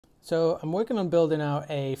So I'm working on building out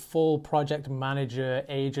a full project manager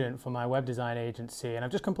agent for my web design agency, and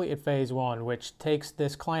I've just completed phase one, which takes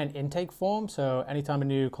this client intake form. So anytime a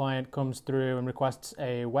new client comes through and requests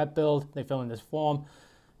a web build, they fill in this form.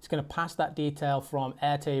 It's going to pass that detail from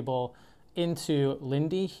Airtable into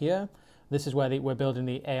Lindy here. This is where we're building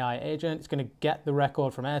the AI agent. It's going to get the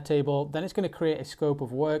record from Airtable. Then it's going to create a scope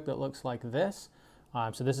of work that looks like this.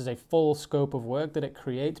 So this is a full scope of work that it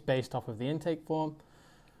creates based off of the intake form.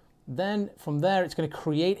 Then from there, it's going to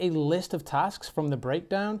create a list of tasks from the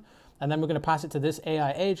breakdown. And then we're going to pass it to this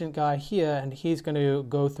AI agent guy here. And he's going to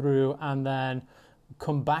go through and then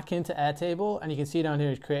come back into Airtable. And you can see down here,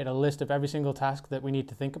 he's created a list of every single task that we need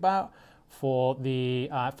to think about for the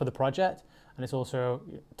project. And it's also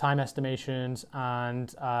time estimations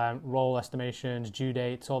and role estimations, due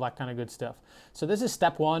dates, all that kind of good stuff. So this is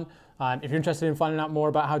step one. If you're interested in finding out more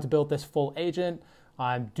about how to build this full agent,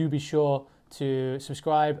 do be sure to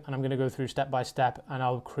subscribe, and I'm going to go through step by step, and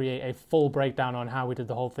I'll create a full breakdown on how we did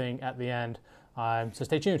the whole thing at the end. So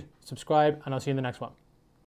stay tuned, subscribe, and I'll see you in the next one.